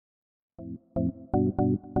In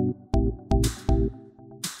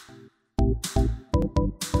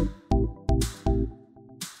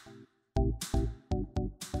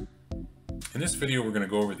this video, we're going to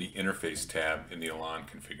go over the Interface tab in the Elan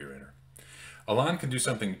Configurator. Elan can do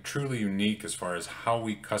something truly unique as far as how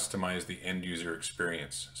we customize the end user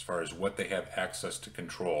experience, as far as what they have access to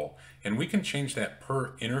control, and we can change that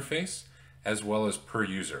per interface as well as per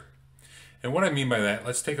user. And what I mean by that,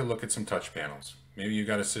 let's take a look at some touch panels. Maybe you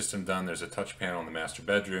got a system done, there's a touch panel in the master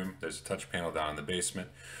bedroom, there's a touch panel down in the basement.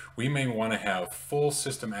 We may want to have full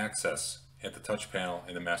system access at the touch panel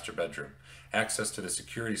in the master bedroom, access to the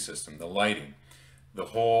security system, the lighting, the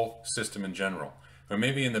whole system in general. Or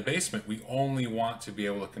maybe in the basement, we only want to be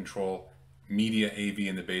able to control media AV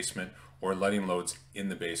in the basement or lighting loads in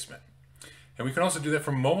the basement. And we can also do that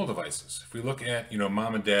for mobile devices. If we look at,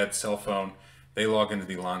 mom and dad's cell phone, they log into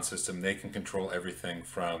the Elan system, they can control everything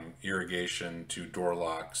from irrigation to door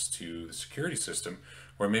locks to the security system,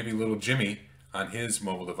 where maybe little Jimmy on his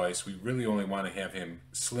mobile device, we really only want to have him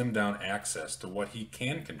slim down access to what he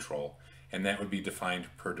can control, and that would be defined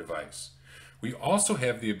per device. We also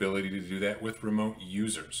have the ability to do that with remote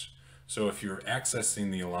users. So if you're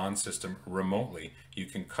accessing the Elan system remotely, you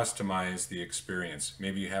can customize the experience.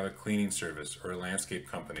 Maybe you have a cleaning service or a landscape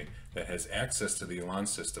company that has access to the Elan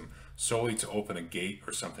system solely to open a gate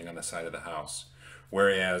or something on the side of the house.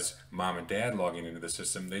 Whereas mom and dad logging into the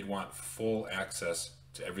system, they'd want full access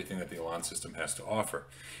to everything that the Elan system has to offer.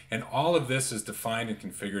 And all of this is defined and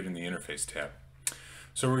configured in the Interface tab.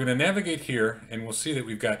 So we're going to navigate here and we'll see that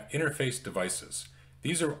we've got interface devices.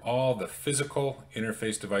 These are all the physical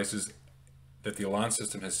interface devices that the Elan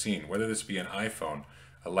system has seen, whether this be an iPhone,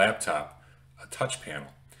 a laptop, a touch panel.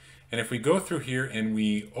 And if we go through here and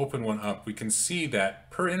we open one up, we can see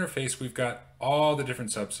that per interface we've got all the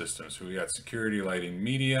different subsystems. So we've got security, lighting,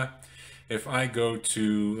 media. If I go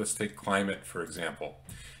to, let's take climate for example,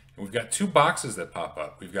 we've got two boxes that pop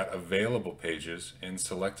up. We've got available pages and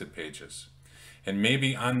selected pages. And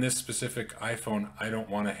maybe on this specific iPhone, I don't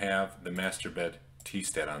want to have the master bed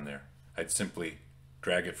T-stat on there. I'd simply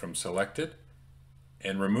drag it from selected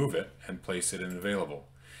and remove it and place it in available.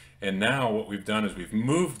 And now what we've done is we've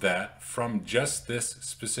moved that from just this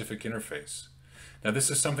specific interface. Now this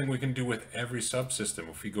is something we can do with every subsystem.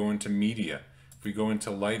 If we go into media, if we go into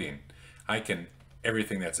lighting,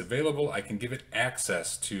 everything that's available, I can give it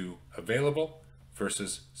access to available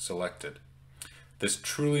versus selected. This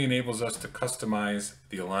truly enables us to customize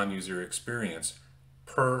the Elan user experience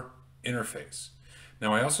per interface.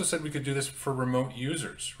 Now I also said we could do this for remote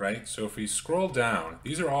users, right? So if we scroll down,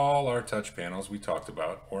 these are all our touch panels we talked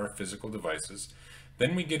about, or our physical devices.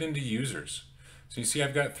 Then we get into users. So you see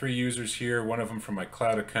I've got 3 users here, one of them from my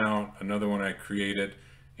cloud account, another one I created,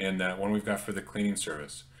 and one we've got for the cleaning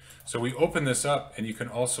service. So we open this up and you can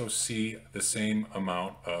also see the same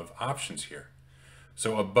amount of options here.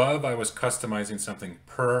 So above I was customizing something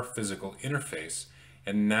per physical interface,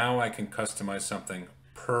 and now I can customize something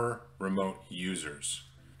per remote users.